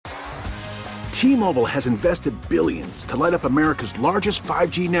T-Mobile has invested billions to light up America's largest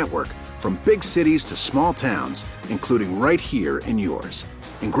 5G network, from big cities to small towns, including right here in yours.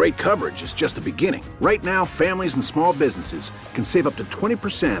 And great coverage is just the beginning. Right now, families and small businesses can save up to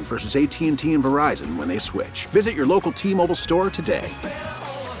 20% versus AT&T and Verizon when they switch. Visit your local T-Mobile store today.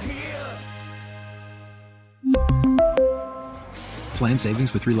 Plan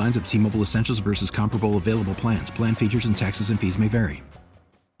savings with 3 lines of T-Mobile Essentials versus comparable available plans. Plan features and taxes and fees may vary.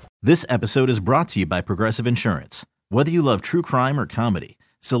 This episode is brought to you by Progressive Insurance. Whether you love true crime or comedy,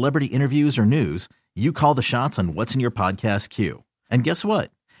 celebrity interviews or news, you call the shots on what's in your podcast queue. And guess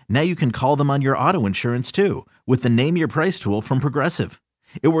what? Now you can call them on your auto insurance too with the Name Your Price tool from Progressive.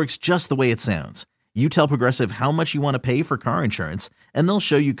 It works just the way it sounds. You tell Progressive how much you want to pay for car insurance, and they'll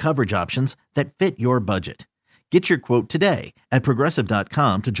show you coverage options that fit your budget. Get your quote today at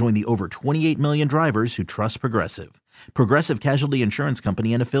Progressive.com to join the over 28 million drivers who trust Progressive. Progressive Casualty Insurance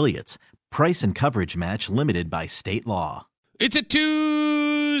Company and Affiliates. Price and coverage match limited by state law. It's a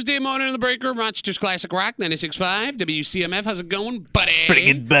Tuesday morning in the break room. Rochester's Classic Rock, 96.5 WCMF. How's it going, buddy? Pretty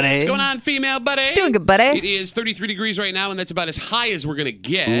good, buddy. What's going on, female buddy? Doing good, buddy. It is 33 degrees right now, and that's about as high as we're going to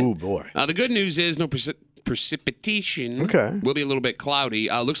get. Oh, boy. The good news is no precipitation. Okay. Will be a little bit cloudy.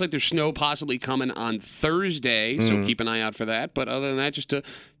 Looks like there's snow possibly coming on Thursday, so keep an eye out for that. But other than that, just a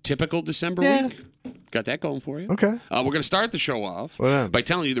typical December week. Got that going for you. Okay. We're going to start the show off by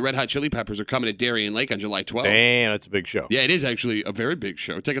telling you the Red Hot Chili Peppers are coming to Darien Lake on July 12th. Damn, that's a big show. Yeah, it is actually a very big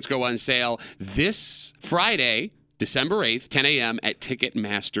show. Tickets go on sale this Friday, December 8th, 10 a.m. at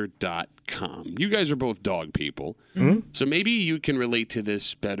Ticketmaster.com. You guys are both dog people, so maybe you can relate to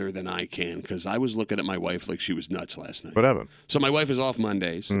this better than I can, because I was looking at my wife like she was nuts last night. What happened? So my wife is off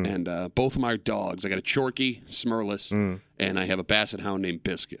Mondays, and both of my dogs, I got a Chorky, Smurless, and I have a Basset Hound named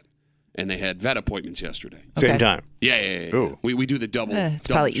Biscuit. And they had vet appointments yesterday. Same time. Yeah. Ooh. We do the double. It's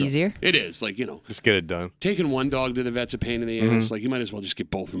double probably trip. easier. It is. Just get it done. Taking one dog to the vet's a pain in the ass. Like, you might as well just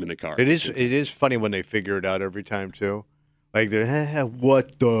get both of them in the car. It is funny when they figure it out every time, too. Like, they're,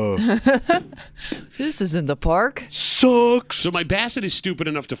 what the? This isn't the park. Sucks. So my Basset is stupid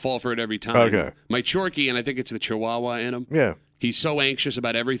enough to fall for it every time. Okay. My Chorky, and I think it's the Chihuahua in him. Yeah. He's so anxious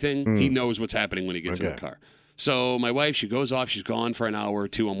about everything, he knows what's happening when he gets in the car. So my wife, she goes off. She's gone for an hour or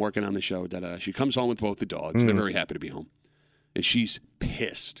two. I'm working on the show. She comes home with both the dogs. They're very happy to be home. And she's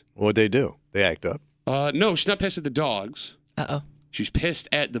pissed. What'd they do? They act up? No, she's not pissed at the dogs. Uh-oh. She's pissed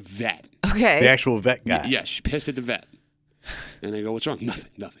at the vet. Okay. The actual vet guy? Yes, she's pissed at the vet. And I go, what's wrong?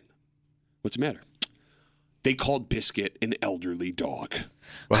 Nothing. What's the matter? They called Biscuit an elderly dog.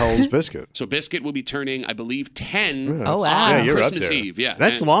 Well, how old is Biscuit? So Biscuit will be turning, I believe, 10 Oh, wow. on Yeah, you're Christmas up there. Eve. Yeah,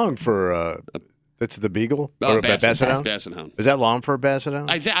 That's long for... That's the Beagle? Or a Basset Hound? Basset Hound. Is that long for a Basset Hound?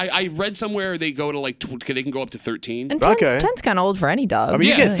 I read somewhere they go to they can go up to 13. And 10's, Okay. 10's kind of old for any dog. I mean,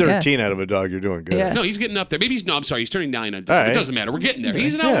 you Yeah. get 13 out of a dog, you're doing good. Yeah. No, he's getting up there. Maybe I'm sorry, he's turning 9 on December. right. It doesn't matter. We're getting there.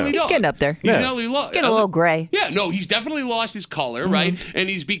 He's an elderly He's dog. getting up there. He's an Yeah. elderly dog. Getting a little gray. Yeah, no, he's definitely lost his color, right? And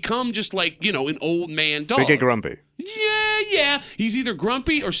he's become just like, an old man dog. They get grumpy. Yeah. He's either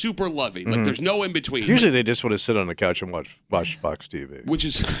grumpy or super lovey. Like, there's no in between. Usually they just want to sit on the couch and watch Fox TV. Which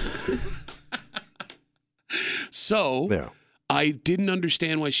is... So, Yeah. I didn't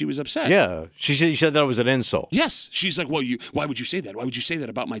understand why she was upset. Yeah. She said that was an insult. Yes. She's like, well, why would you say that? Why would you say that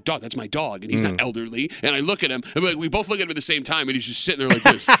about my dog? That's my dog, and he's not elderly. And I look at him, and we both look at him at the same time, and he's just sitting there like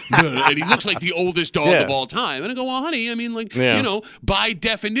this. And he looks like the oldest dog of all time. And I go, well, honey, I mean, by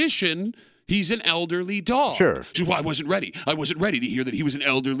definition... He's an elderly dog. Sure. She's, well, I wasn't ready. I wasn't ready to hear that he was an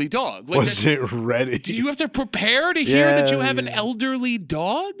elderly dog. Wasn't ready. Do you have to prepare to hear that you have an elderly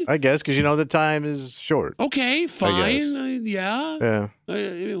dog? I guess, because the time is short. Okay, fine. Yeah.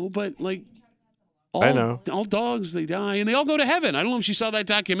 But like, I know. all dogs, they die, and they all go to heaven. I don't know if she saw that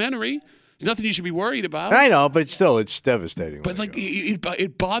documentary. There's nothing you should be worried about. I know, but still, it's devastating. But like,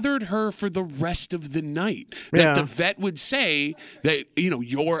 it bothered her for the rest of the night that the vet would say that,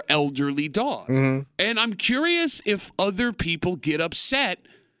 your elderly dog. And I'm curious if other people get upset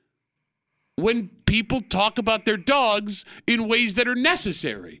when people talk about their dogs in ways that are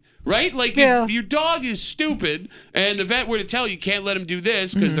necessary. Right? Like, if your dog is stupid and the vet were to tell you can't let him do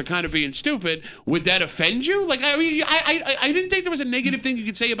this because they're kind of being stupid, would that offend you? Like, I mean, I didn't think there was a negative thing you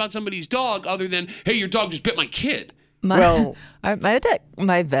could say about somebody's dog other than, hey, your dog just bit my kid. My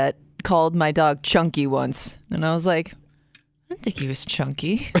vet called my dog Chunky once, and I was like, I didn't think he was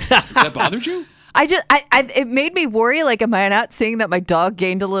chunky. That bothered you? It made me worry. Like, am I not seeing that my dog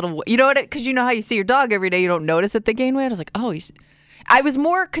gained a little? You know what? Because you know how you see your dog every day, you don't notice that they gain weight. I was like, I was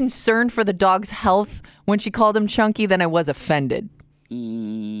more concerned for the dog's health when she called him chunky than I was offended.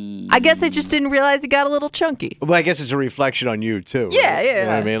 I guess I just didn't realize he got a little chunky. Well, I guess it's a reflection on you, too. Yeah, right? yeah. You know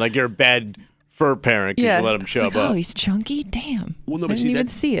what I mean? Like, you're a bad fur parent because you let him chub up. Oh, he's chunky? Damn. Well, no, I but didn't even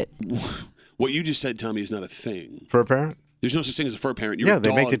see it. What you just said, Tommy, is not a thing. Fur parent? There's no such thing as a fur parent.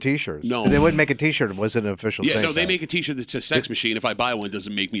 They make the T-shirts. No. They wouldn't make a T-shirt. It wasn't an official thing. Yeah, no, they make a T-shirt that says sex machine. If I buy one, it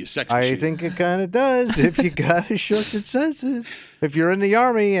doesn't make me a sex machine. I think it kind of does. If you got a shirt that says it. If you're in the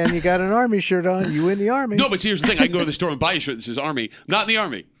Army and you got an Army shirt on, you in the Army. No, but see, here's the thing. I can go to the store and buy a shirt that says Army. Not in the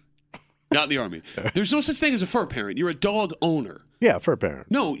Army. Not in the Army. There's no such thing as a fur parent. You're a dog owner. Yeah, fur parent.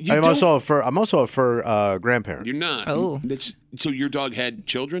 No, you I'm don't. I'm also a fur grandparent. You're not. Oh. So your dog had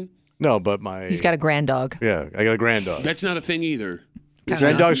children? No, but He's got a grand dog. Yeah, I got a grand dog. That's not a thing either.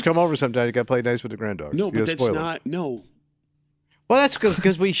 Grand dogs come over sometimes. You got to play nice with the grand dog. No, but that's not. No. Well, that's good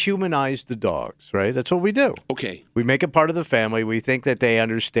because we humanize the dogs, right? That's what we do. Okay. We make it part of the family. We think that they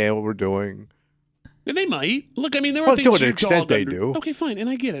understand what we're doing. And they might. Look, I mean, there are things to an extent they do. Okay, fine, and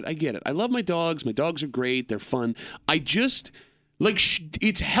I get it. I love my dogs. My dogs are great. They're fun. I just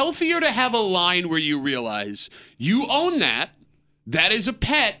it's healthier to have a line where you realize you own that. That is a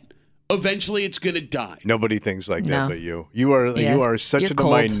pet. Eventually, it's going to die. Nobody thinks like that but you. You are such a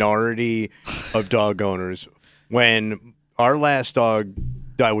minority of dog owners. When our last dog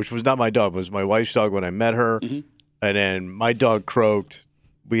died, which was not my dog, it was my wife's dog when I met her, and then my dog croaked.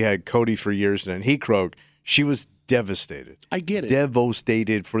 We had Cody for years, and then he croaked. She was devastated. I get it.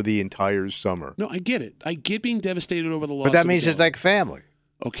 Devastated for the entire summer. No, I get it. I get being devastated over the loss. But that means it's like family.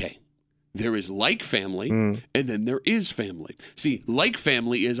 Okay. There is like family, and then there is family. See, like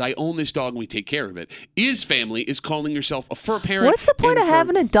family is I own this dog and we take care of it. Is family is calling yourself a fur parent. What's the point of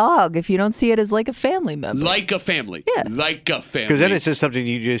having a dog if you don't see it as like a family member? Like a family. Yeah. Like a family. Because then it's just something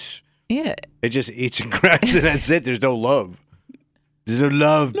you just... Yeah. It just eats and grabs and that's it. There's no love. There's no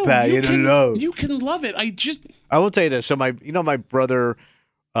love, Pat. You don't love. You can love it. I will tell you this. So my brother,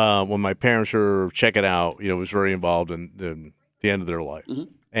 when my parents were checking out, was very involved in the end of their life. Mm-hmm.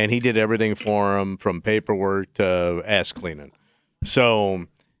 And he did everything for him, from paperwork to ass cleaning. So,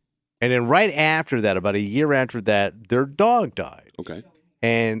 and then right after that, about a year after that, their dog died. Okay.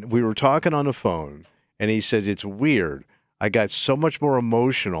 And we were talking on the phone, and he says, it's weird. I got so much more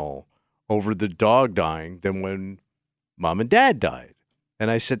emotional over the dog dying than when Mom and Dad died. And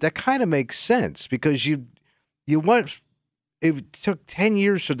I said, that kind of makes sense because it took 10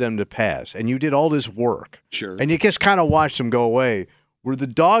 years for them to pass, and you did all this work. Sure. And you just kind of watched them go away. Where the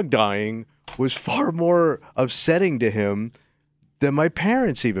dog dying was far more upsetting to him than my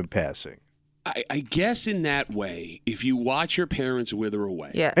parents even passing. I guess in that way, if you watch your parents wither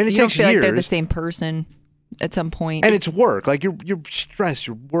away. Yeah, and it you takes don't feel years. like they're the same person at some point. And it's work. Like you're stressed,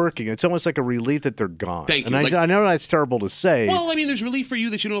 you're working. It's almost like a relief that they're gone. Thank you. And I know that's terrible to say. Well, I mean, there's relief for you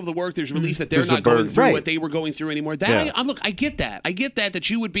that you don't have the work. There's relief that they're not going through what they were going through anymore. Look, I get that. I get that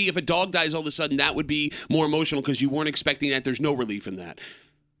you would be, if a dog dies all of a sudden, that would be more emotional because you weren't expecting that. There's no relief in that.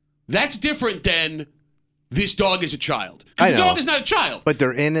 That's different than this dog is a child. Because the dog is not a child. But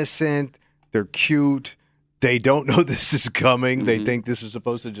they're innocent. They're cute. They don't know this is coming. Mm-hmm. They think this is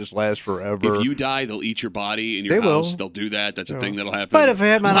supposed to just last forever. If you die, they'll eat your body in your house. They'll do that. That's a thing that'll happen. But if I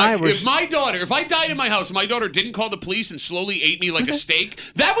had if I died in my house and my daughter didn't call the police and slowly ate me like a steak,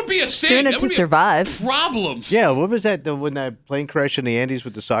 that would be a thing. Doing it to survive. Problem. Yeah, what was that? When that plane crashed in the Andes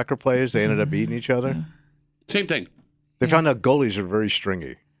with the soccer players, they ended up eating each other? Same thing. They found out goalies are very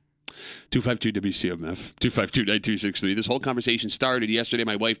stringy. 252-WCMF, 252-9263. This whole conversation started yesterday.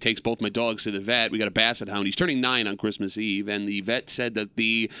 My wife takes both my dogs to the vet. We got a Basset Hound. He's turning 9 on Christmas Eve, and the vet said that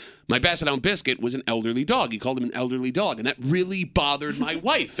my Basset Hound Biscuit was an elderly dog. He called him an elderly dog, and that really bothered my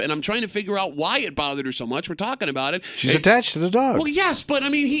wife. And I'm trying to figure out why it bothered her so much. We're talking about it. She's attached to the dog. Well, yes, but I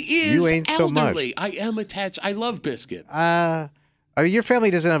mean, he is you ain't elderly. So much. I am attached. I love Biscuit. I mean, your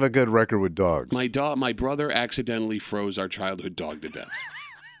family doesn't have a good record with dogs. My brother accidentally froze our childhood dog to death.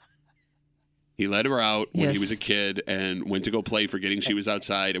 He let her out when he was a kid and went to go play, forgetting she was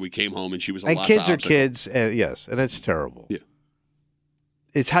outside, and we came home and she was a lost kids are kids, and yes, and it's terrible. Yeah.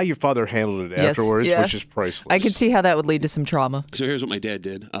 It's how your father handled it afterwards, which is priceless. I could see how that would lead to some trauma. So here's what my dad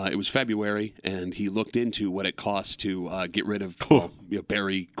did. It was February, and he looked into what it costs to get rid of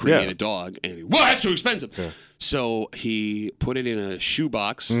bury, cremate a dog. And that's too expensive. Yeah. So he put it in a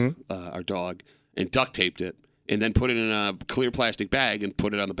shoebox, our dog, and duct taped it, and then put it in a clear plastic bag and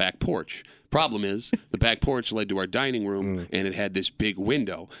put it on the back porch. Problem is, the back porch led to our dining room, and it had this big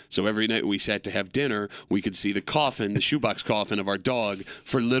window. So every night we sat to have dinner, we could see the coffin, the shoebox coffin of our dog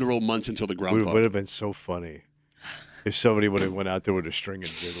for literal months until the ground thawed. It would have been so funny if somebody would have went out there with a string and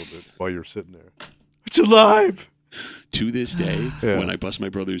jiggled it while you're sitting there. It's alive! To this day, when I bust my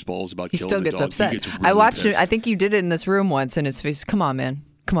brother's balls about killing the dog, upset. he gets really I watched pissed. it. I think you did it in this room once, and his face, come on, man.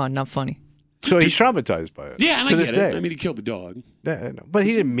 Come on, not funny. So he's traumatized by it. Yeah, and I get it. I mean, he killed the dog. Yeah, I know. But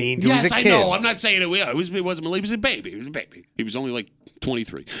he didn't mean to. Yes, He was a I kid. know. I'm not saying it wasn't He was a baby. He was a baby. He was only like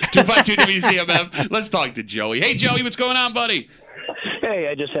 23. 252 WCMF. Let's talk to Joey. Hey, Joey, what's going on, buddy? Hey,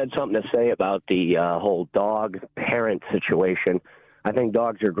 I just had something to say about the whole dog-parent situation. I think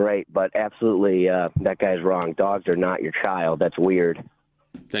dogs are great, but absolutely that guy's wrong. Dogs are not your child. That's weird.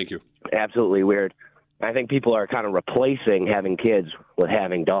 Thank you. Absolutely weird. I think people are kind of replacing having kids with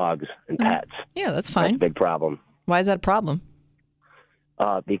having dogs and pets. Yeah, that's fine. That's a big problem. Why is that a problem?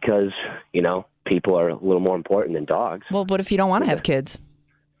 Because, people are a little more important than dogs. Well, what if you don't want to have kids?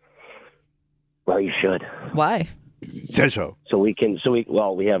 Well, you should. Why? Says so. We're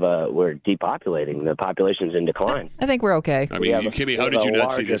depopulating. The population's in decline. I think we're okay. I mean, Kimmy, how did you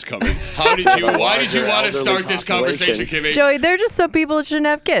not see this coming? Why did you want to start this conversation, Kimmy? Joey, there are just some people that shouldn't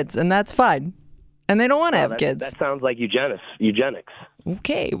have kids, and that's fine. And they don't want to have kids. That sounds like eugenics.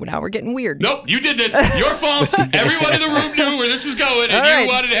 Okay, well, now we're getting weird. Nope, you did this. Your fault. Everyone in the room knew where this was going, and you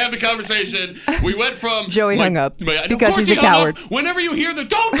wanted to have the conversation. We went from... Joey hung up because he's he a coward. Whenever you hear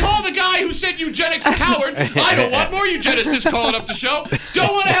don't call the guy who said eugenics a coward. I don't want more eugenicists calling up the show.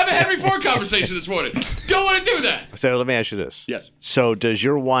 Don't want to have a Henry Ford conversation this morning. Don't want to do that. So let me ask you this. Yes. So does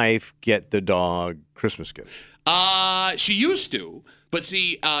your wife get the dog Christmas gift? She used to, but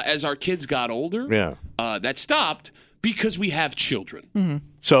see, as our kids got older, that stopped because we have children. Mm-hmm.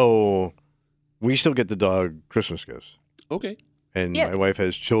 So we still get the dog Christmas gifts. Okay. And my wife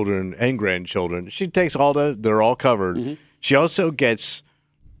has children and grandchildren. She takes they're all covered. Mm-hmm. She also gets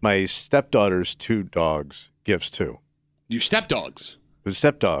my stepdaughter's 2 dogs gifts too. Your stepdogs? The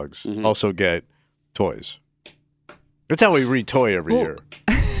stepdogs also get toys. That's how we re-toy every year.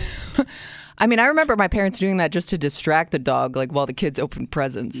 I mean, I remember my parents doing that just to distract the dog, like while the kids opened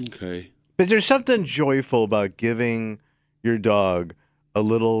presents. Okay. But there's something joyful about giving your dog a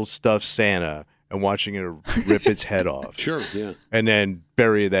little stuffed Santa and watching it rip its head off. Sure, yeah. And then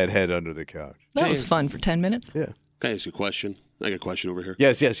bury that head under the couch. That was fun for 10 minutes. Yeah. Can I ask you a question? I got a question over here.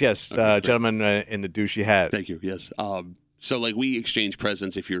 Yes. Okay, gentleman in the douchey hat. Thank you, yes. So, we exchange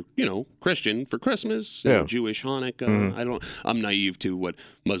presents if you're, Christian for Christmas, Jewish Hanukkah. I'm naive to what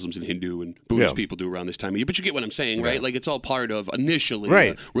Muslims and Hindu and Buddhist people do around this time of year, but you get what I'm saying, right? Like, it's all part of, initially,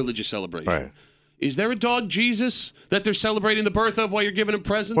 a religious celebration. Right. Is there a dog Jesus that they're celebrating the birth of while you're giving him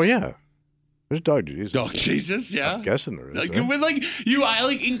presents? Well, yeah. There's dog Jesus. Dog Jesus, yeah. I'm guessing there is.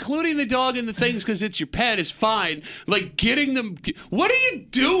 Including the dog and the things because it's your pet is fine. Like, getting them, what are you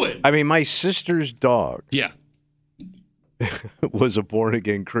doing? I mean, my sister's dog. Yeah. was a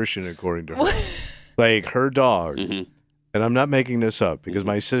born-again Christian, according to her. Like, her dog, and I'm not making this up, because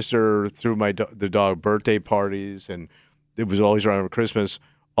my sister threw the dog birthday parties, and it was always around Christmas.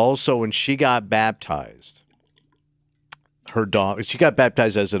 Also, when she got baptized, she got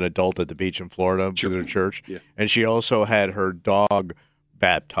baptized as an adult at the beach in Florida with her church, and she also had her dog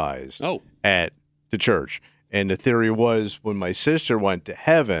baptized at the church. And the theory was when my sister went to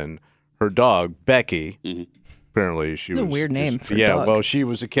heaven, her dog, Becky, apparently she was a weird name for a dog. Well, she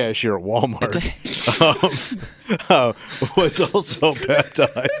was a cashier at Walmart. Was also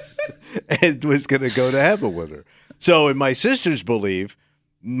baptized and was going to go to heaven with her. So, in my sister's belief,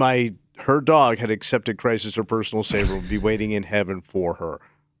 her dog had accepted Christ as her personal savior and would be waiting in heaven for her.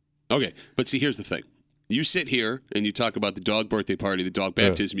 Okay, but see, here's the thing. You sit here and you talk about the dog birthday party, the dog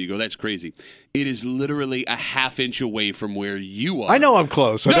baptism. You go, that's crazy. It is literally a half inch away from where you are. I know I'm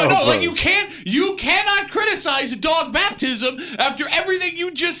close. Like you cannot criticize a dog baptism after everything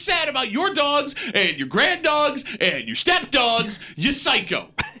you just said about your dogs and your grand dogs and your step dogs. You psycho.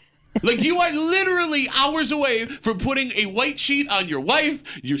 Like, you are literally hours away from putting a white sheet on your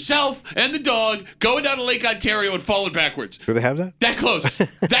wife, yourself, and the dog, going down to Lake Ontario and falling backwards. Do they have that? That close.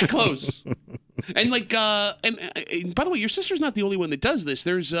 That close. And and by the way, your sister's not the only one that does this.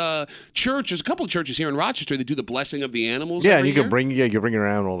 There's a couple of churches here in Rochester that do the blessing of the animals. Yeah, and you can bring your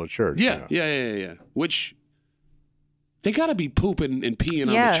animal to church. Yeah. Which they got to be pooping and peeing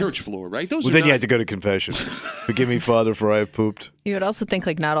on the church floor, right? Then you have to go to confession. Forgive me, Father, for I have pooped. You would also think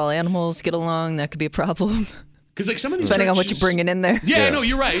not all animals get along. That could be a problem. Because some of these depending churches, on what you're bringing in there. Yeah, no,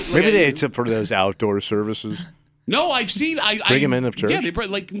 you're right. Maybe it's for those outdoor services. No, I've seen. Bring them in of church. Yeah, they bring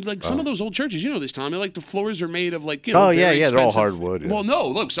like some of those old churches. You know this, Tommy. Like the floors are made of they're all hardwood. Yeah. Well, no,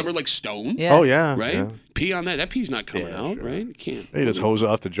 look, some are like stone. Yeah. Oh yeah, right. Yeah. Pee on that. That pee's not coming out, sure. Right? You can't. You just hose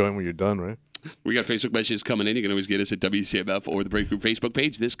off the joint when you're done, right? We got Facebook messages coming in. You can always get us at WCMF or the Break Room Facebook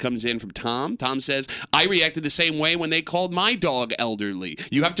page. This comes in from Tom. Tom says, I reacted the same way when they called my dog elderly.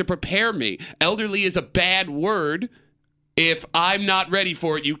 You have to prepare me. Elderly is a bad word. If I'm not ready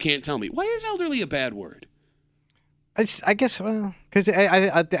for it, you can't tell me. Why is elderly a bad word? I guess, because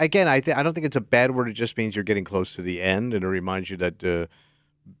I don't think it's a bad word. It just means you're getting close to the end, and it reminds you that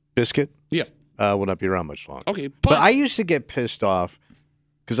Biscuit will not be around much longer. Okay, but I used to get pissed off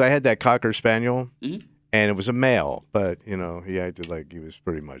because I had that Cocker Spaniel, and it was a male, but, he acted like he was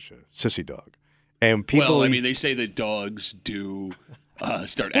pretty much a sissy dog. And people, they say that dogs do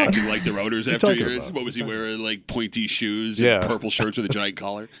start acting like their owners after years. What was he wearing? Like pointy shoes and purple shirts with a giant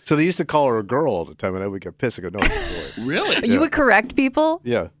collar? So they used to call her a girl all the time, and I would get pissed and go, no, it's a boy. Really? You would correct people?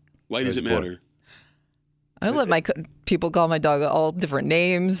 Yeah. Why does it matter? I let my people call my dog all different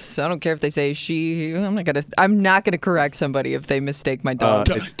names. I don't care if they say she. I'm not gonna correct somebody if they mistake my dog.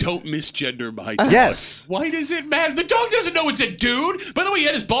 Don't misgender my dog. Yes. Why does it matter? The dog doesn't know it's a dude. By the way, he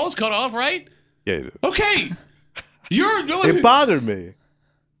had his balls cut off, right? Yeah, he did. Okay. It bothered me.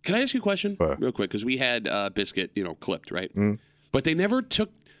 Can I ask you a question real quick? Because we had Biscuit, clipped, right? But they never took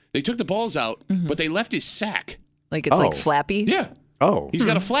the balls out, but they left his sack. Like it's like flappy? Yeah. Oh. He's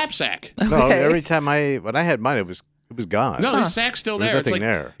got a flap sack. Okay. No, every time when I had mine, it was gone. No, his sack's still there. There's nothing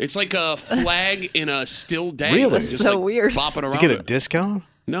there. It's like a flag in a still day. Really? That's so weird. Bopping around. You get a discount?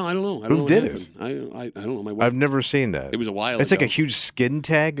 No, I don't know. Who did it? I don't know. My wife. I've never seen that. It was a while It's ago. like a huge skin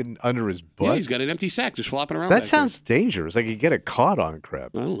tag under his butt. Yeah, he's got an empty sack just flopping around. That sounds dangerous. Like you get it caught on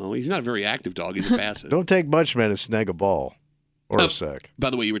crap. I don't know. He's not a very active dog. He's a basset. Don't take much, man, to snag a ball or a sack. By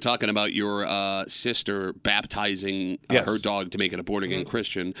the way, you were talking about your sister baptizing her dog to make it a born-again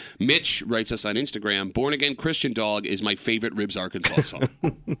Christian. Mitch writes us on Instagram, born-again Christian dog is my favorite Ribs Arkansas song.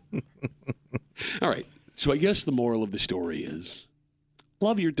 All right. So I guess the moral of the story is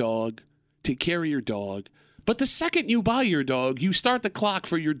love your dog, take care of your dog. But the second you buy your dog, you start the clock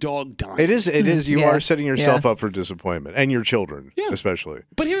for your dog dying. It is. You are setting yourself up for disappointment, and your children, especially.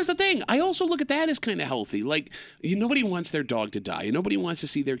 But here's the thing. I also look at that as kind of healthy. Like, nobody wants their dog to die. And nobody wants to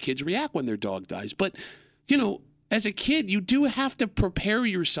see their kids react when their dog dies. But, as a kid, you do have to prepare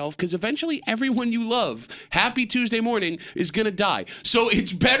yourself because eventually everyone you love, happy Tuesday morning, is going to die. So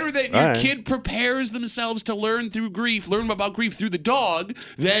it's better that your kid prepares themselves to learn about grief through the dog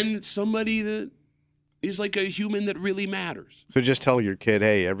than somebody that is like a human that really matters. So just tell your kid,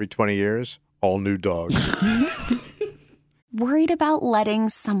 hey, every 20 years, all new dogs. Worried about letting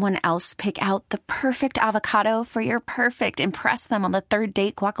someone else pick out the perfect avocado for your perfect impress them on the third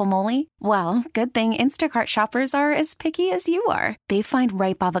date guacamole? Well, good thing Instacart shoppers are as picky as you are. They find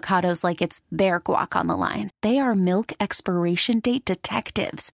ripe avocados like it's their guac on the line. They are milk expiration date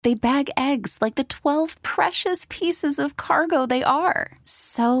detectives. They bag eggs like the 12 precious pieces of cargo they are.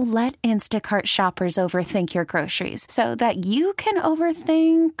 So let Instacart shoppers overthink your groceries so that you can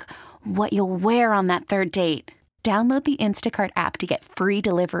overthink what you'll wear on that third date. Download the Instacart app to get free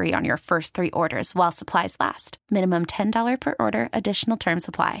delivery on your first 3 orders while supplies last. Minimum $10 per order. Additional terms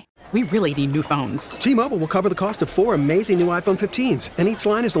apply. We really need new phones. T-Mobile will cover the cost of 4 amazing new iPhone 15s, and each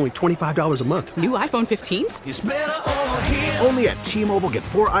line is only $25 a month. New iPhone 15s? It's better over here. Only at T-Mobile, get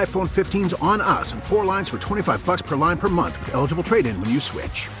 4 iPhone 15s on us and 4 lines for $25 per line per month with eligible trade-in when you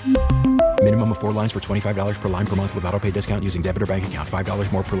switch. Minimum of 4 lines for $25 per line per month with autopay discount using debit or bank account.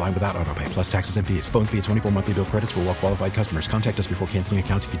 $5 more per line without autopay, plus taxes and fees. Phone fee at 24 monthly bill credits for well-qualified customers. Contact us before canceling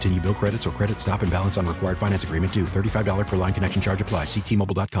account to continue bill credits or credit stop and balance on required finance agreement due. $35 per line connection charge applies. See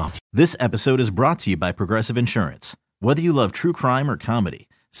T-Mobile.com. This episode is brought to you by Progressive Insurance. Whether you love true crime or comedy,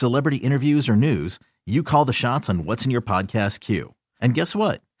 celebrity interviews or news, you call the shots on what's in your podcast queue. And guess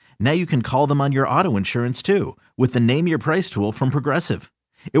what? Now you can call them on your auto insurance too with the Name Your Price tool from Progressive.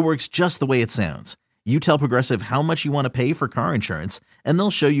 It works just the way it sounds. You tell Progressive how much you want to pay for car insurance, and they'll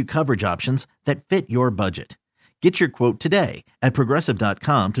show you coverage options that fit your budget. Get your quote today at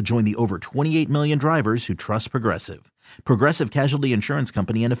Progressive.com to join the over 28 million drivers who trust Progressive. Progressive Casualty Insurance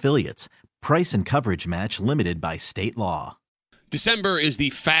Company and Affiliates. Price and coverage match limited by state law. December is the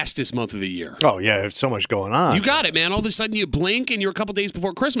fastest month of the year. Oh, yeah, there's so much going on. You got it, man. All of a sudden you blink and you're a couple days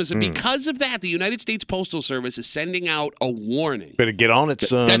before Christmas. And because of that, the United States Postal Service is sending out a warning. Better get on it,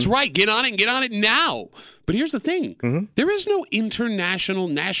 son. That's right. Get on it and get on it now. But here's the thing. There is no international,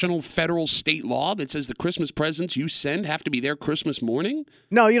 national, federal, state law that says the Christmas presents you send have to be there Christmas morning.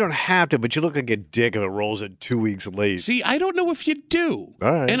 No, you don't have to, but you look like a dick if it rolls in 2 weeks late. See, I don't know if you do.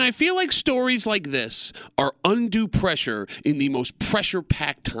 All right. And I feel like stories like this are undue pressure in the most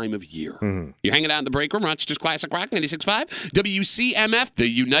pressure-packed time of year. You're hanging out in the break room, Rochester's Classic Rock 96.5. WCMF, the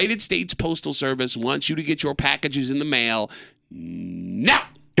United States Postal Service wants you to get your packages in the mail now.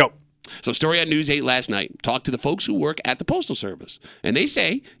 Go. So story on News 8 last night. Talked to the folks who work at the Postal Service. And they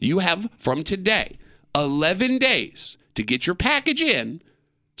say you have, from today, 11 days to get your package in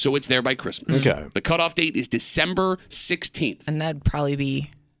so it's there by Christmas. Okay. The cutoff date is December 16th. And that'd probably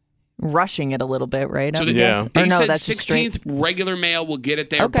be rushing it a little bit, right? So they said 16th regular mail will get it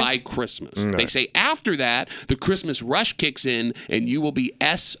there by Christmas. They say after that, the Christmas rush kicks in, and you will be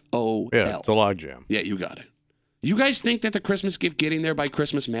SOL. Yeah, it's a logjam. Yeah, you got it. You guys think that the Christmas gift getting there by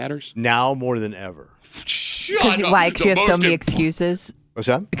Christmas matters? Now more than ever. Why? Because you have so many excuses. What's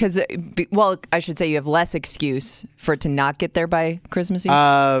that? Because, I should say you have less excuse for it to not get there by Christmas Eve.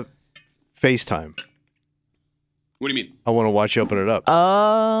 FaceTime. What do you mean? I want to watch you open it up.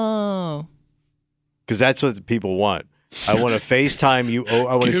 Oh. Because that's what the people want. I want to FaceTime you.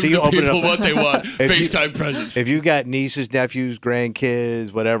 I want to see you open it up. Give the people what they want. FaceTime presents. If you got nieces, nephews,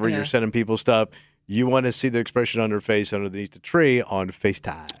 grandkids, whatever, you're sending people stuff, you want to see the expression on their face underneath the tree on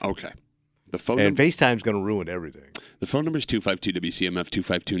FaceTime. Okay. And FaceTime's going to ruin everything. The phone number is 252-WCMF,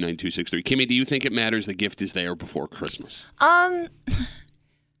 252-9263. Kimmy, do you think it matters the gift is there before Christmas?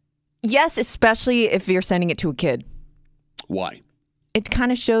 Yes, especially if you're sending it to a kid. Why? It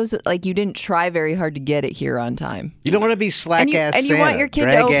kind of shows that you didn't try very hard to get it here on time. You don't want to be slack-ass Santa. And you want your kid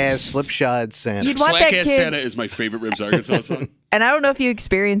drag-ass, slipshod Santa. Slack-ass Santa is my favorite Ribs Arkansas song. And I don't know if you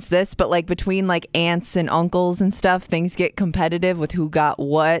experienced this, but between aunts and uncles and stuff, things get competitive with who got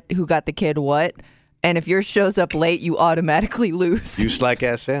what, who got the kid what. And if yours shows up late, you automatically lose. You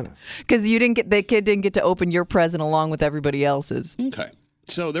slack-ass Santa. Because the kid didn't get to open your present along with everybody else's. Okay.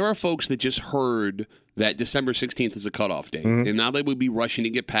 So there are folks that just heard that December 16th is a cutoff date. And now they would be rushing to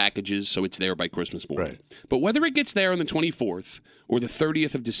get packages so it's there by Christmas morning. Right. But whether it gets there on the 24th or the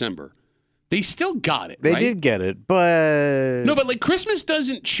 30th of December, they still got it, They right? did get it, but... No, but Christmas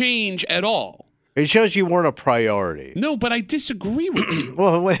doesn't change at all. It shows you weren't a priority. No, but I disagree with you.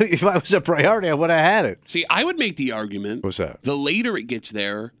 Well, if I was a priority, I would have had it. See, I would make the argument... What's that? The later it gets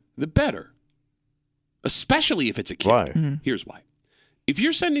there, the better. Especially if it's a kid. Why? Here's why. If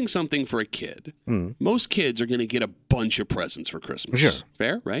you're sending something for a kid, most kids are going to get a bunch of presents for Christmas. Sure.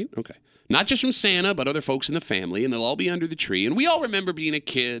 Fair, right? Okay. Not just from Santa, but other folks in the family, and they'll all be under the tree. And we all remember being a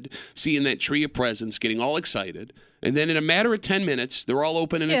kid, seeing that tree of presents, getting all excited. And then in a matter of 10 minutes, they're all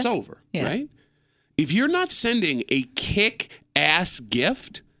open and it's over, right? If you're not sending a kick-ass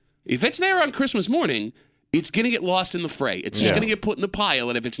gift, if it's there on Christmas morning, it's going to get lost in the fray. It's just going to get put in the pile.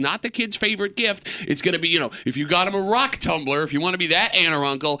 And if it's not the kid's favorite gift, it's going to be, if you got him a rock tumbler, if you want to be that aunt or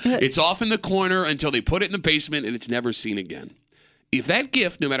uncle, it's off in the corner until they put it in the basement and it's never seen again. If that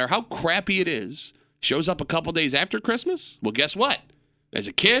gift, no matter how crappy it is, shows up a couple days after Christmas, well, guess what? As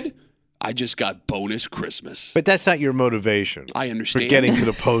a kid, I just got bonus Christmas. But that's not your motivation. I understand. For getting to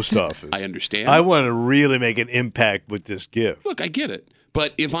the post office. I understand. I want to really make an impact with this gift. Look, I get it.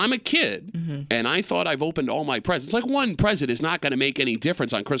 But if I'm a kid and I thought I've opened all my presents, one present is not going to make any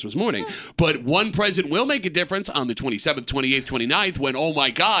difference on Christmas morning, but one present will make a difference on the 27th, 28th, 29th when, oh my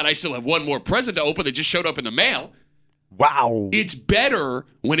God, I still have one more present to open that just showed up in the mail. Wow. It's better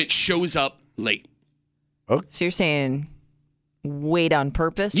when it shows up late. Okay. So you're saying wait on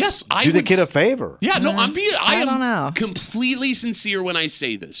purpose? Yes, I do the kid a favor. Yeah, no, I don't know. am completely sincere when I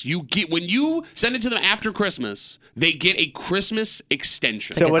say this. When you send it to them after Christmas, they get a Christmas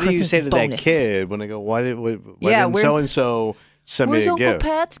extension. So what do you Christmas say to bonus. that kid when they go, why didn't so-and-so send me Where's a Uncle gift?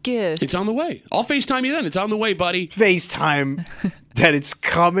 Pat's gift? It's on the way. I'll FaceTime you then. It's on the way, buddy. FaceTime that it's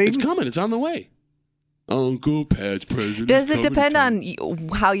coming? It's coming. It's on the way. Uncle Pat's present. Does it depend on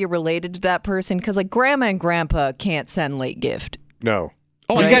how you're related to that person? Because grandma and grandpa can't send late gift. No.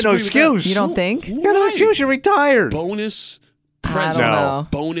 Oh, you got no excuse. You don't think? You got no excuse. You're retired. Bonus I present. don't know.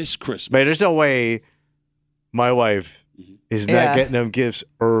 Bonus Christmas. But there's no way my wife is not getting them gifts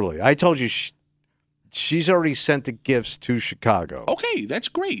early. I told you she's already sent the gifts to Chicago. Okay, that's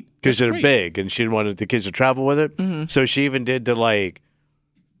great. Because they're big, and she wanted the kids to travel with it. So she even did the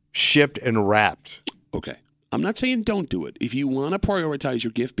shipped and wrapped. Okay. I'm not saying don't do it. If you want to prioritize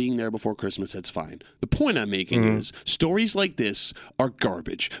your gift being there before Christmas, that's fine. The point I'm making is stories like this are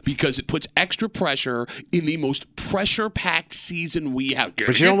garbage because it puts extra pressure in the most pressure-packed season we have.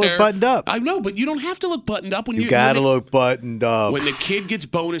 But you don't look buttoned up. I know, but you don't have to look buttoned up when you got to look buttoned up. When the kid gets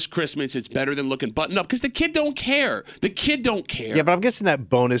bonus Christmas, it's better than looking buttoned up because the kid don't care. The kid don't care. Yeah, but I'm guessing that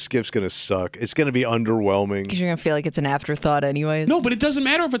bonus gift's going to suck. It's going to be underwhelming. Because you're going to feel like it's an afterthought anyways. No, but it doesn't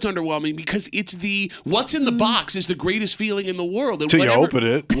matter if it's underwhelming because it's what's in the box is the greatest feeling in the world. Until you open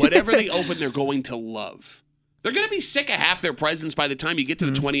it. Whatever they open, they're going to love. They're going to be sick of half their presents by the time you get to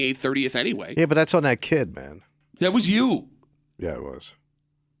the 28th, 30th anyway. Yeah, but that's on that kid, man. That was you. Yeah, it was.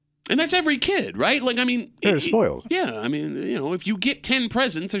 And that's every kid, right? They're spoiled. Yeah, if you get 10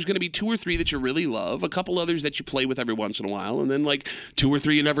 presents, there's going to be 2 or 3 that you really love, a couple others that you play with every once in a while, and then 2 or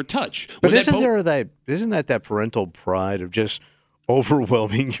 3 you never touch. But isn't that parental pride of just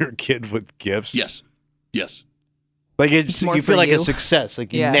overwhelming your kid with gifts? Yes. Like It's more you feel for like a you. success.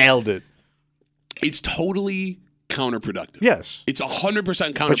 Like you Yeah. nailed it. It's totally counterproductive. Yes. It's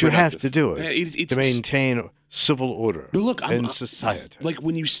 100% counterproductive. But you have to do it It's to maintain civil order But look, in society. Like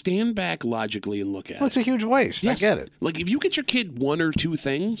when you stand back logically and look at Well, it's a huge waste. Yes. I get it. Like if you get your kid 1 or 2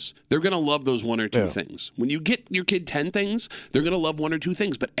 things, they're going to love those 1 or 2 Yeah. things. When you get your kid 10 things, they're going to love 1 or 2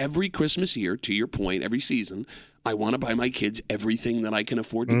 things. But every Christmas year, to your point, every season, I want to buy my kids everything that I can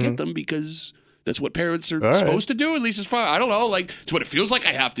afford to get them because that's what parents are supposed to do, at least as far, I don't know, like it's what it feels like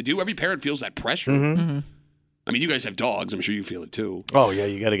I have to do. Every parent feels that pressure. I mean, you guys have dogs. I'm sure you feel it too. Oh, yeah,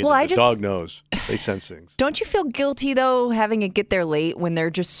 you got to get the dog knows. They sense things. Don't you feel guilty, though, having it get there late when there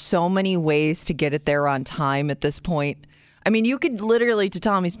are just so many ways to get it there on time at this point? I mean, you could literally, to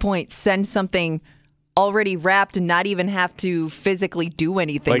Tommy's point, send something already wrapped and not even have to physically do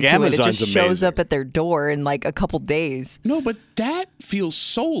anything Like to Amazon's it. It just shows amazing. up at their door in like a couple days. No, but that feels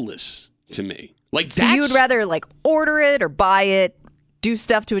soulless to me. Like So you would rather like order it or buy it, do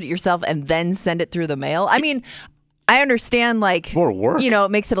stuff to it yourself, and then send it through the mail? I mean, I understand like more work. You know, it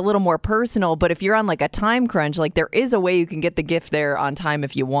makes it a little more personal, but if you're on like a time crunch, like there is a way you can get the gift there on time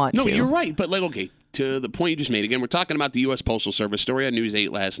if you want to. No, you're right. But like, okay, to the point you just made, again, we're talking about the U.S. Postal Service story on News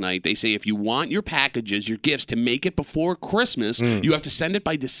 8 last night. They say if you want your packages, your gifts, to make it before Christmas, you have to send it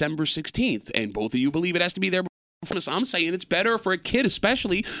by December 16th. And both of you believe it has to be there before Christmas. I'm saying it's better for a kid,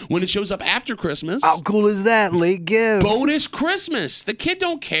 especially when it shows up after Christmas. How cool is that? Late gift. Bonus Christmas. The kid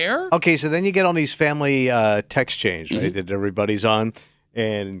don't care. Okay, so then you get on these family text chains, right, that everybody's on.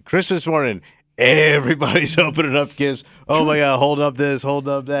 And Christmas morning, everybody's opening up gifts. Oh, my God, hold up this, hold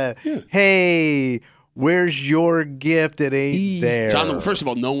up that. Yeah. Hey, where's your gift? It ain't there. It's on the, first of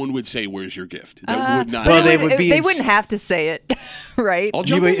all, no one would say, "Where's your gift?" That would not. Well, happen. they wouldn't have to say it, right? I'll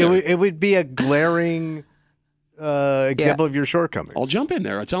jump in there. It would be a glaring example of your shortcoming. I'll jump in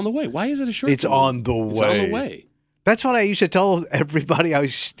there. It's on the way. Why is it a short? It's on the way. It's on the way. That's what I used to tell everybody I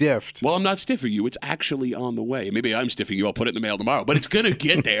was stiffed. Well, I'm not stiffing you. It's actually on the way. Maybe I'm stiffing you. I'll put it in the mail tomorrow. But it's going to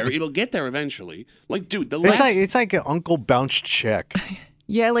get there. It'll get there eventually. Like, dude, It's like an uncle bounced check.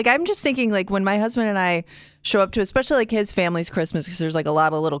 Yeah, like I'm just thinking like when my husband and I show up to, especially like his family's Christmas, because there's like a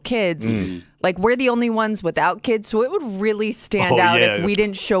lot of little kids, like we're the only ones without kids. So it would really stand out if we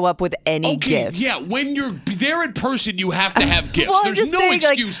didn't show up with any gifts. Yeah, when you're there in person, you have to have gifts. Well, I'm There's just no saying,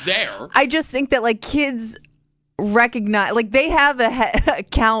 like, excuse there. I just think that like kids recognize, like they have a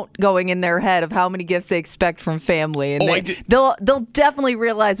count going in their head of how many gifts they expect from family, and they'll definitely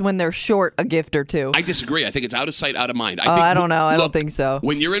realize when they're short a gift or two. I disagree. I think it's out of sight, out of mind. I don't know. I don't think so.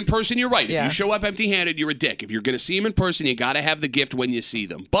 When you're in person, you're right. If Yeah. you show up empty-handed, you're a dick. If you're going to see them in person, you got to have the gift when you see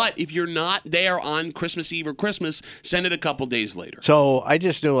them. But if you're not there on Christmas Eve or Christmas, send it a couple days later. So I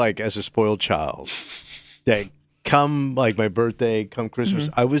just knew, like, as a spoiled child, that come like my birthday, come Christmas,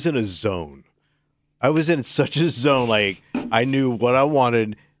 I was in a zone. I was in such a zone. Like, I knew what I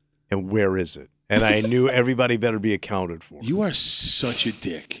wanted and where is it. And I knew everybody better be accounted for. You are such a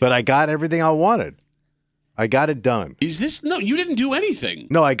dick. But I got everything I wanted. I got it done. Is this? No, you didn't do anything.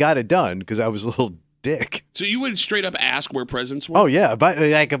 No, I got it done because I was a little dick. So you would straight up ask where presents were? Oh, yeah. But,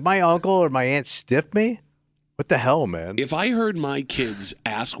 like, if my uncle or my aunt stiffed me, what the hell, man? If I heard my kids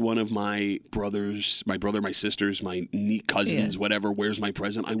ask one of my brothers, my sisters, my cousins, whatever, where's my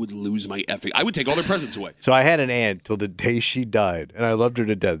present, I would lose my effing. I would take all their presents away. So I had an aunt till the day she died, and I loved her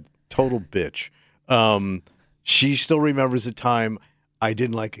to death. Total bitch. She still remembers the time I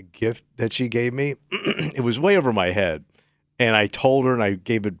didn't like a gift that she gave me. It was way over my head, and I told her, and I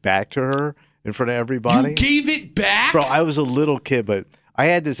gave it back to her in front of everybody. You gave it back? Bro, I was a little kid, but I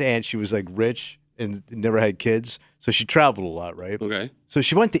had this aunt. She was like rich and never had kids, so she traveled a lot, right? Okay. So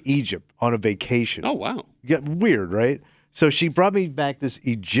she went to Egypt on a vacation. Oh, wow. Yeah, weird, right? So she brought me back this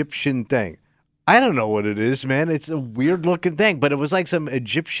Egyptian thing. I don't know what it is, man. It's a weird looking thing, but it was like some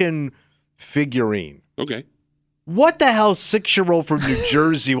Egyptian figurine. Okay. What the hell 6-year-old from New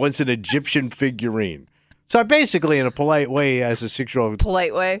Jersey wants an Egyptian figurine? So I basically, in a polite way, as a 6-year-old,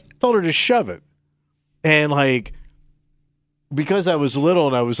 told her to shove it. And like, because I was little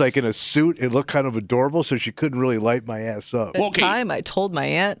and I was like in a suit, it looked kind of adorable, so she couldn't really light my ass up. At the time, I told my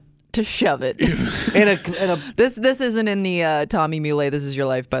aunt to shove it. And this isn't in the Tommy Muley, This Is Your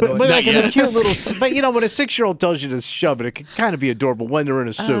Life, by the way. But like in a cute little, but you know, when a 6-year-old tells you to shove it, it can kind of be adorable when they're in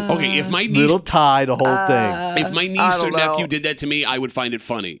a suit. Okay, if my niece, little tie, the whole thing. If my niece or nephew did that to me, I would find it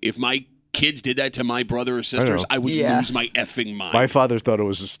funny. If my kids did that to my brother or sisters, I would lose my effing mind. My father thought it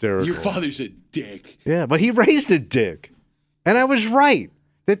was hysterical. Your father's a dick. Yeah, but he raised a dick. And I was right.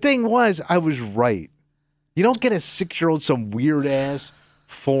 The thing was, I was right. You don't get a 6-year-old some weird-ass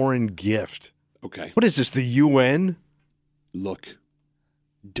foreign gift. Okay. What is this, the UN? Look,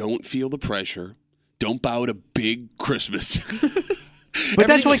 don't feel the pressure dump out a big Christmas. But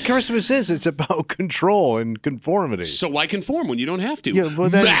that's what Christmas is. It's about control and conformity. So why conform when you don't have to?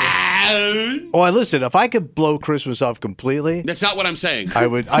 Yeah, well, listen, if I could blow Christmas off completely. That's not what I'm saying. I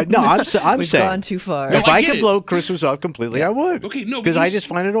would. I'm saying. We've gone too far. If I could blow Christmas off completely, I would. Okay, no. Because I just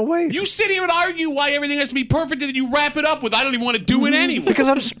find it a waste. You sit here and argue why everything has to be perfect and then you wrap it up with, I don't even want to do it anyway. Because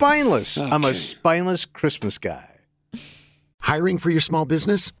I'm spineless. Okay. I'm a spineless Christmas guy. Hiring for your small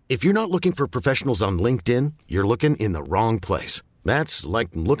business? If you're not looking for professionals on LinkedIn, you're looking in the wrong place. That's like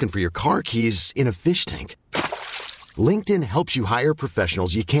looking for your car keys in a fish tank. LinkedIn helps you hire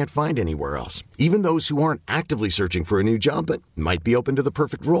professionals you can't find anywhere else, even those who aren't actively searching for a new job but might be open to the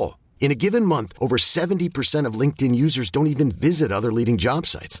perfect role. In a given month, over 70% of LinkedIn users don't even visit other leading job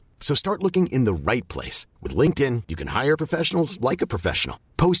sites. So start looking in the right place. With LinkedIn, you can hire professionals like a professional.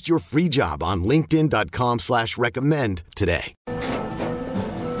 Post your free job on linkedin.com/recommend today.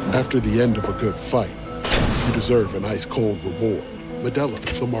 After the end of a good fight, you deserve an ice-cold reward. Modelo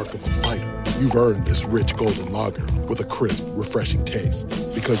is the mark of a fighter. You've earned this rich golden lager with a crisp, refreshing taste.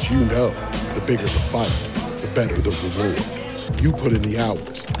 Because you know, the bigger the fight, the better the reward. You put in the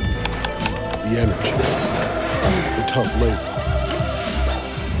hours, the energy, the tough labor.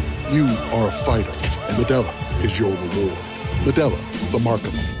 You are a fighter, and Modelo is your reward. Modelo, the mark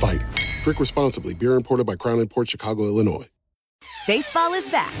of a fighter. Drink responsibly. Beer imported by Crown Imports, Chicago, Illinois. Baseball is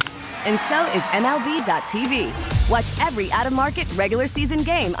back, and so is MLB.tv. Watch every out-of-market regular season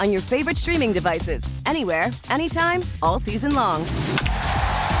game on your favorite streaming devices, anywhere, anytime, all season long.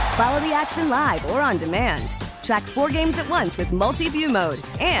 Follow the action live or on demand. Track 4 games at once with multi-view mode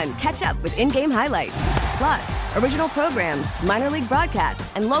and catch up with in-game highlights. Plus, original programs, minor league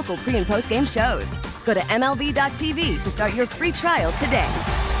broadcasts, and local pre- and post-game shows. Go to MLB.tv to start your free trial today.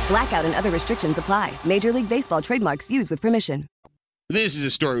 Blackout and other restrictions apply. Major League Baseball trademarks used with permission. This is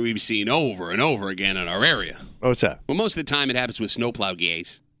a story we've seen over and over again in our area. What's that? Well, most of the time it happens with snowplow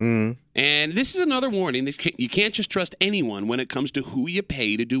guys. Mm. And this is another warning that you can't just trust anyone when it comes to who you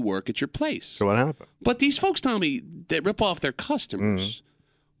pay to do work at your place. So what happened? But these folks tell me that rip off their customers.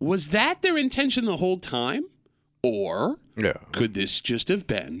 Was that their intention the whole time? Or could this just have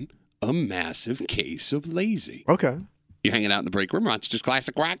been a massive case of lazy? Okay. You're hanging out in the break room. Rochester's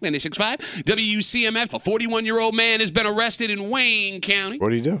Classic Rock, 96.5. WCMF, a 41-year-old man has been arrested in Wayne County. What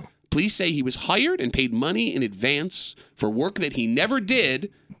did he do? Police say he was hired and paid money in advance for work that he never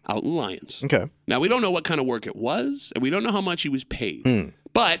did out in Lyons. Okay. Now, we don't know what kind of work it was, and we don't know how much he was paid.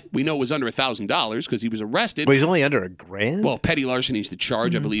 But we know it was under $1,000 because he was arrested. But he's only under $1,000? Well, petty larceny is the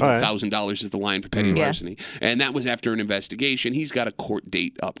charge. I believe $1,000 is the line for petty larceny. And that was after an investigation. He's got a court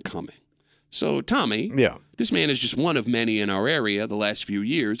date upcoming. So, Tommy, this man is just one of many in our area the last few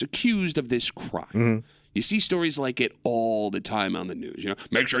years accused of this crime. You see stories like it all the time on the news. You know,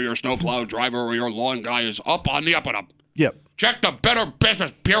 make sure your snowplow driver or your lawn guy is up on the up and up. Yep. Check the Better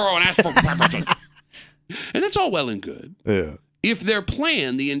Business Bureau and ask for preferences. And that's all well and good. Yeah. If their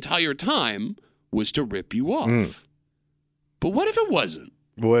plan the entire time was to rip you off. But what if it wasn't?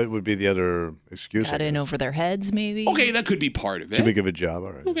 What would be the other excuse? Got in over their heads, maybe? Okay, that could be part of it. Too big of a job,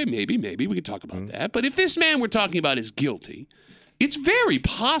 all right. Okay, maybe. We could talk about that. But if this man we're talking about is guilty, it's very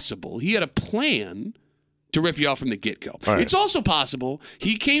possible he had a plan to rip you off from the get-go. Right. It's also possible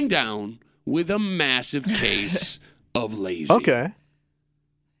he came down with a massive case of lazy. Okay.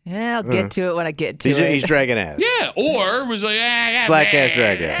 Yeah, I'll get to it when I get to it. He's dragging ass. Yeah, or was like, slack ass,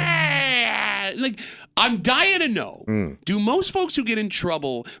 drag ass. Like, I'm dying to know, do most folks who get in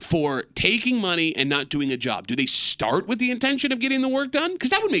trouble for taking money and not doing a job, do they start with the intention of getting the work done?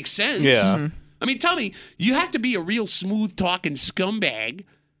 Because that would make sense. Yeah. I mean, tell me, you have to be a real smooth-talking scumbag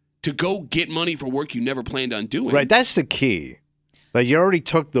to go get money for work you never planned on doing. Right, that's the key. Like, you already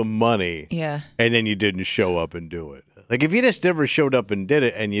took the money, and then you didn't show up and do it. Like, if you just never showed up and did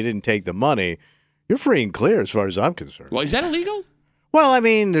it and you didn't take the money, you're free and clear as far as I'm concerned. Well, is that illegal? Well, I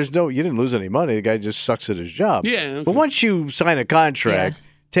mean, you didn't lose any money. The guy just sucks at his job. Yeah. Okay. But once you sign a contract,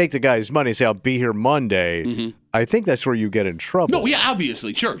 take the guy's money, say, I'll be here Monday, I think that's where you get in trouble. No, yeah,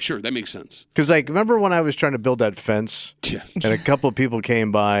 obviously. Sure. That makes sense. Because, like, remember when I was trying to build that fence? Yes. And a couple of people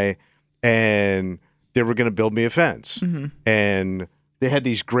came by and they were going to build me a fence. And they had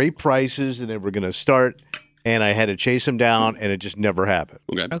these great prices and they were going to start, and I had to chase them down, and it just never happened.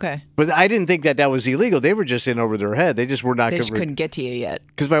 Okay. But I didn't think that was illegal. They were just in over their head. They just were not. They just couldn't get to you yet.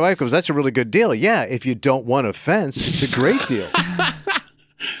 Because my wife goes, "That's a really good deal." Yeah, if you don't want a fence, it's a great deal.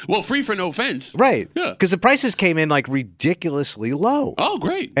 Well, free for no fence. Right. Yeah. Because the prices came in like ridiculously low. Oh,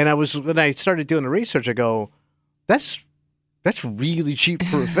 great. And when I started doing the research, I go, that's really cheap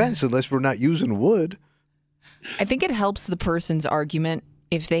for a fence unless we're not using wood. I think it helps the person's argument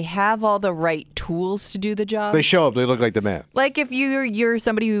if they have all the right tools to do the job. They show up, they look like the man. Like if you're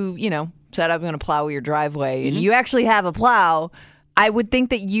somebody who, said I'm going to plow your driveway and you actually have a plow, I would think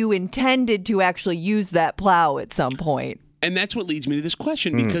that you intended to actually use that plow at some point. And that's what leads me to this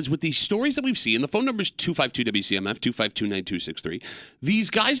question, because with these stories that we've seen, the phone number is 252-WCMF, 252-9263.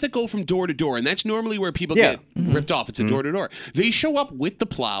 These guys that go from door to door, and that's normally where people get ripped off. It's a door-to-door. They show up with the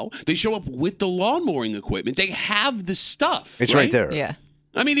plow. They show up with the lawn mowing equipment. They have the stuff. It's right there. Yeah.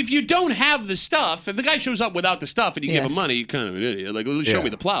 I mean, if you don't have the stuff, if the guy shows up without the stuff and you give him money, you're kind of an idiot. Like, show me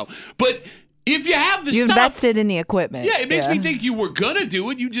the plow. But if you have the you stuff... You invested in the equipment. Yeah, it makes me think you were going to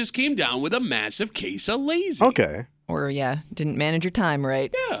do it. You just came down with a massive case of lazy. Okay. Or, didn't manage your time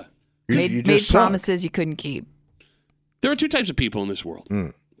right. Yeah. Made promises you couldn't keep. There are two types of people in this world.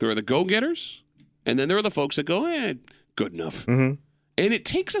 There are the go-getters, and then there are the folks that go, good enough. And it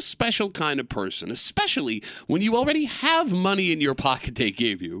takes a special kind of person, especially when you already have money in your pocket they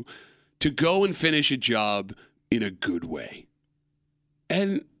gave you, to go and finish a job in a good way.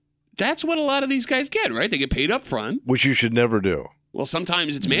 And that's what a lot of these guys get, right? They get paid up front. Which you should never do. Well,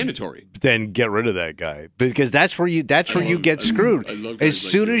 sometimes it's mandatory. Then get rid of that guy, because that's where you get screwed. As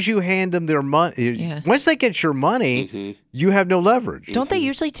soon as you hand them their money, once they get your money, you have no leverage. Don't they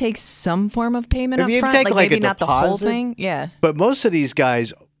usually take some form of payment If up you front? take like maybe a not the whole deposit? thing. Yeah. But most of these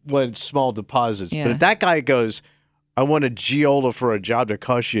guys want small deposits. Yeah. But if that guy goes, I want a Giola for a job that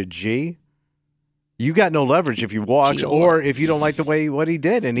costs you a G, you got no leverage if he walks, or if you don't like the way what he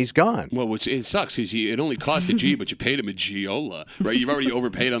did and he's gone. Well, it sucks because it only cost a G, but you paid him a Giola, right? You've already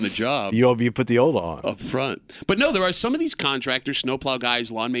overpaid on the job. You put the Ola on up front. But no, there are some of these contractors, snowplow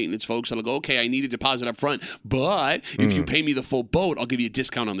guys, lawn maintenance folks that'll go, okay, I need a deposit up front, but if you pay me the full boat, I'll give you a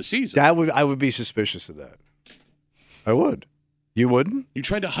discount on the season. I would be suspicious of that. I would. You wouldn't? You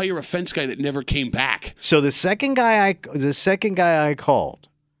tried to hire a fence guy that never came back. So the second guy I called,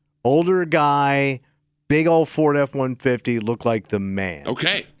 older guy. Big old Ford F-150, looked like the man.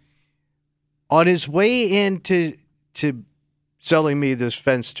 Okay. On his way into selling me this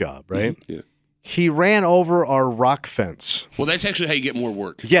fence job, right? Yeah. He ran over our rock fence. Well, that's actually how you get more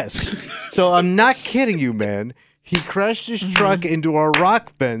work. Yes. So I'm not kidding you, man. He crashed his truck into our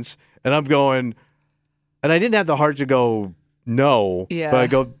rock fence, and I'm going, and I didn't have the heart to go, no. Yeah. But I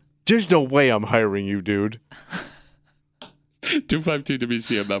go, there's no way I'm hiring you, dude.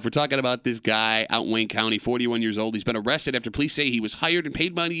 252-WCMF. We're talking about this guy out in Wayne County, 41 years old. He's been arrested after police say he was hired and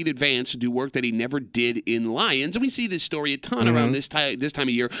paid money in advance to do work that he never did in Lyons. And we see this story a ton around this time of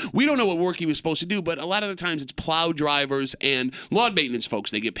year. We don't know what work he was supposed to do, but a lot of the times it's plow drivers and lawn maintenance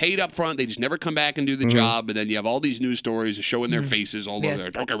folks. They get paid up front. They just never come back and do the job. And then you have all these news stories showing their faces all over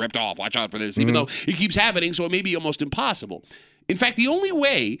there. Don't get ripped off. Watch out for this. Even though it keeps happening, so it may be almost impossible. In fact, the only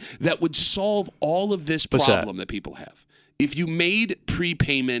way that would solve all of this problem that people have, if you made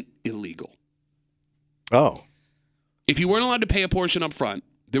prepayment illegal. Oh. If you weren't allowed to pay a portion up front,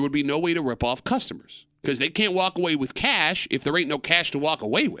 there would be no way to rip off customers because they can't walk away with cash if there ain't no cash to walk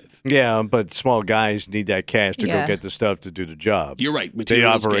away with. Yeah, but small guys need that cash to go get the stuff to do the job. You're right.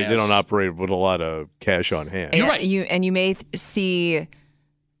 Materials, They gas. don't operate with a lot of cash on hand. You're right. You may see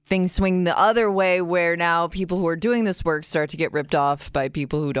things swing the other way where now people who are doing this work start to get ripped off by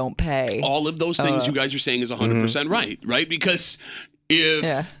people who don't pay. All of those things you guys are saying is 100% right? Because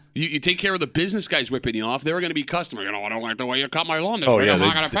if you take care of the business guys ripping you off, there are going to be customers, I don't like the way you cut my lawn this way, I'm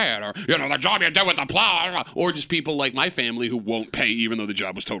not going to pay it. Or, the job you did with the plow. Or just people like my family who won't pay even though the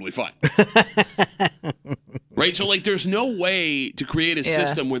job was totally fine. Right? So, there's no way to create a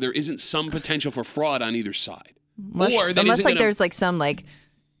system where there isn't some potential for fraud on either side. Unless there's some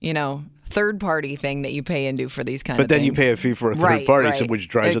third-party thing that you pay into for these kind of things. But then you pay a fee for a third party, so which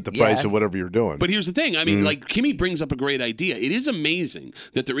drives up the price of whatever you're doing. But here's the thing. I mean, Kimmy brings up a great idea. It is amazing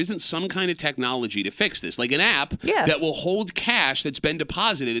that there isn't some kind of technology to fix this, like an app that will hold cash that's been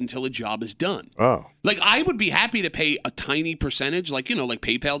deposited until a job is done. Oh. I would be happy to pay a tiny percentage, like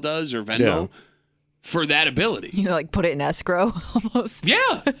PayPal does or Venmo. Yeah. For that ability. Put it in escrow almost. Yeah.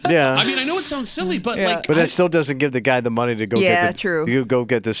 Yeah. I mean, I know it sounds silly, but But that still doesn't give the guy the money to go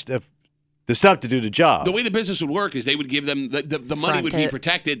get the stuff to do the job. The way the business would work is they would give them the money would be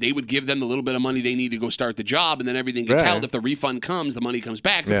protected. They would give them the little bit of money they need to go start the job, and then everything gets held. If the refund comes, the money comes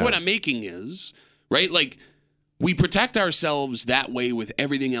back. The point I'm making is, right, we protect ourselves that way with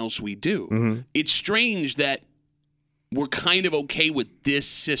everything else we do. It's strange that we're kind of okay with this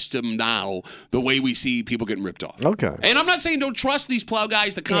system now, the way we see people getting ripped off. Okay. And I'm not saying don't trust these plow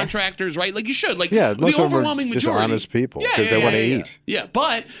guys, the contractors, right? Like you should. Like the overwhelming just majority. honest people because they want to eat. Yeah,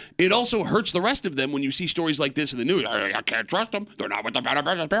 but it also hurts the rest of them when you see stories like this in the news. I can't trust them. They're not with the Better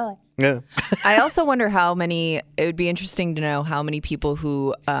Business Bureau. Yeah. I also wonder how many, it would be interesting to know how many people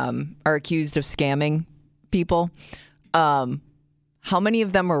who are accused of scamming people, how many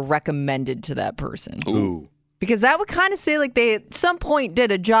of them were recommended to that person. Ooh. Because that would kind of say like they at some point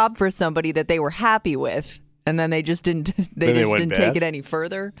did a job for somebody that they were happy with, and then they just didn't take it any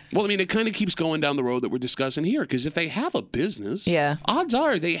further. Well, I mean, it kind of keeps going down the road that we're discussing here, because if they have a business, odds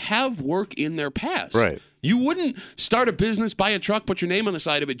are they have work in their past. Right. You wouldn't start a business, buy a truck, put your name on the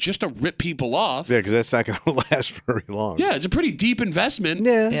side of it just to rip people off. Yeah, because that's not going to last very long. Yeah, it's a pretty deep investment,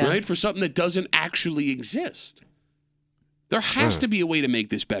 right, for something that doesn't actually exist. There has to be a way to make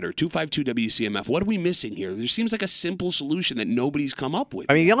this better. 252-WCMF. What are we missing here? There seems like a simple solution that nobody's come up with.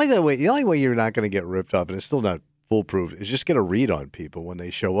 I mean, the only way you're not going to get ripped off, and it's still not foolproof, is just get a read on people when they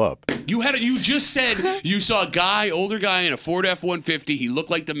show up. You just said you saw a guy, older guy in a Ford F-150. He looked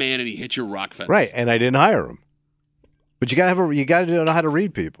like the man, and he hit your rock fence. Right, and I didn't hire him. But you got to know how to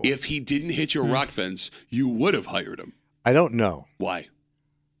read people. If he didn't hit your rock fence, you would have hired him. I don't know. Why?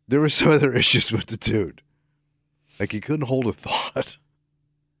 There were some other issues with the dude. Like, he couldn't hold a thought.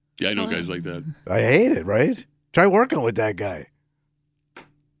 Yeah, I know guys like that. I hate it, right? Try working with that guy.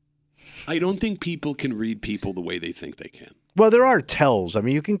 I don't think people can read people the way they think they can. Well, there are tells. I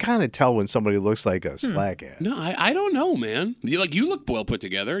mean, you can kind of tell when somebody looks like a slack ass. No, I don't know, man. You look well put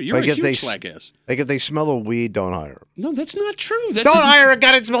together. You're like a huge slack ass. Like, if they smell a weed, don't hire them. No, that's not true. Don't hire a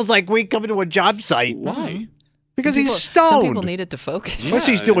guy that smells like weed coming to a job site. Why? Because he's stoned. Some people need it to focus. Unless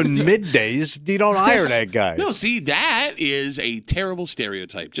he's doing middays, you don't hire that guy. No, see, that is a terrible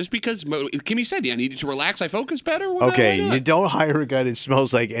stereotype. Just because Kimmy said, I needed to relax, I focus better. Okay, you don't hire a guy that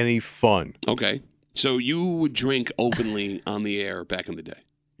smells like any fun. Okay. So you would drink openly on the air back in the day?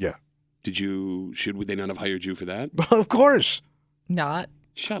 Yeah. Would they not have hired you for that? Of course. Not.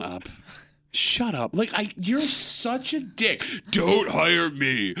 Shut up. Shut up. You're such a dick. Don't hire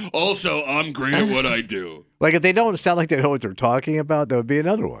me. Also, I'm great at what I do. Like, if they don't sound like they know what they're talking about, that would be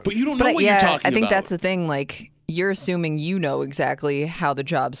another one. But you don't know what you're talking about. I think that's the thing. Like, you're assuming you know exactly how the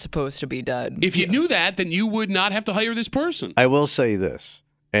job's supposed to be done. If you knew that, then you would not have to hire this person. I will say this,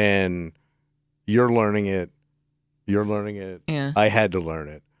 and you're learning it. You're learning it. Yeah. I had to learn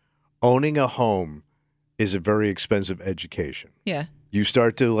it. Owning a home is a very expensive education. Yeah. You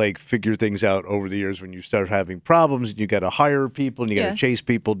start to figure things out over the years when you start having problems and you got to hire people and you got to chase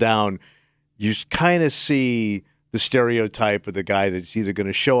people down. You kind of see the stereotype of the guy that's either going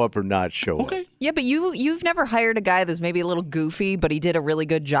to show up or not show up. Yeah, but you've never hired a guy that's maybe a little goofy, but he did a really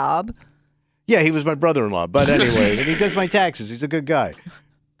good job. Yeah, he was my brother-in-law, but anyway, and he does my taxes. He's a good guy.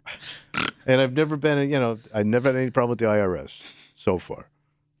 And I've never been, I've never had any problem with the IRS so far.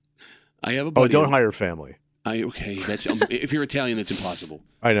 I have a buddy. Oh, don't hire family. That's if you're Italian, that's impossible.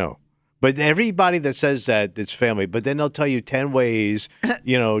 I know. But everybody that says that, it's family. But then they'll tell you 10 ways,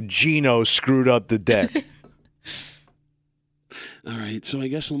 Gino screwed up the deck. All right. So I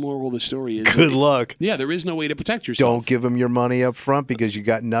guess the moral of the story is... Good luck. Yeah, there is no way to protect yourself. Don't give them your money up front because you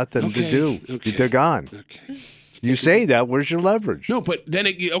got nothing to do. Okay. They're gone. Okay. You say that. Where's your leverage? No, but then,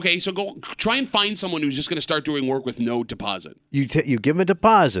 so go try and find someone who's just going to start doing work with no deposit. You give them a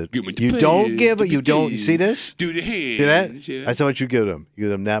deposit. You don't give it. You don't. You see this? See that? Yeah. That's what you give them. You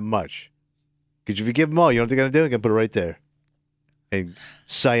give them that much. Because if you give them all, you know what they're going to do? They're going to put it right there. And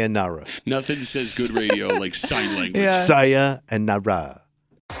sayonara. Nothing says good radio like sign language. Yeah. Sayonara.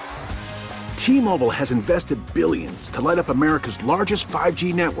 T-Mobile has invested billions to light up America's largest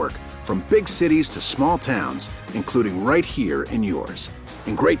 5G network, from big cities to small towns, including right here in yours.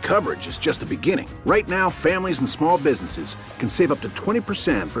 And great coverage is just the beginning. Right now, families and small businesses can save up to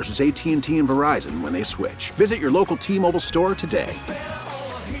 20% versus AT&T and Verizon when they switch. Visit your local T-Mobile store today.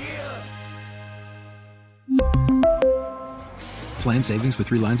 Plan savings with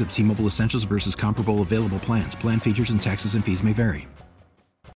 3 lines of T-Mobile Essentials versus comparable available plans. Plan features and taxes and fees may vary.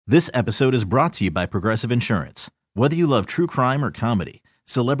 This episode is brought to you by Progressive Insurance. Whether you love true crime or comedy,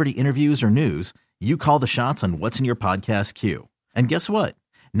 celebrity interviews or news, you call the shots on what's in your podcast queue. And guess what?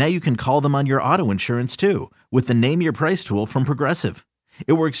 Now you can call them on your auto insurance too with the Name Your Price tool from Progressive.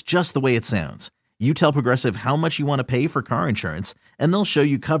 It works just the way it sounds. You tell Progressive how much you want to pay for car insurance, and they'll show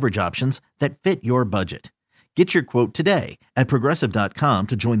you coverage options that fit your budget. Get your quote today at Progressive.com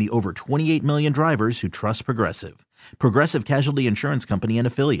to join the over 28 million drivers who trust Progressive. Progressive Casualty Insurance Company and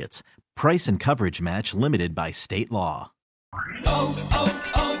Affiliates. Price and coverage match limited by state law.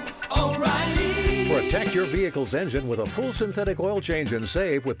 O'Reilly Protect your vehicle's engine with a full synthetic oil change and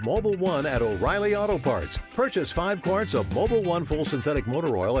save with Mobile One at O'Reilly Auto Parts. Purchase 5 quarts of Mobile One full synthetic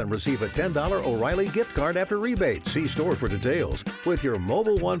motor oil and receive a $10 O'Reilly gift card after rebate. See store for details. With your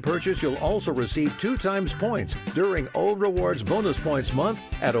Mobile One purchase, you'll also receive 2 times points during O Rewards Bonus Points Month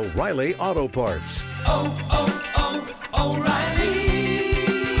at O'Reilly Auto Parts. O'Reilly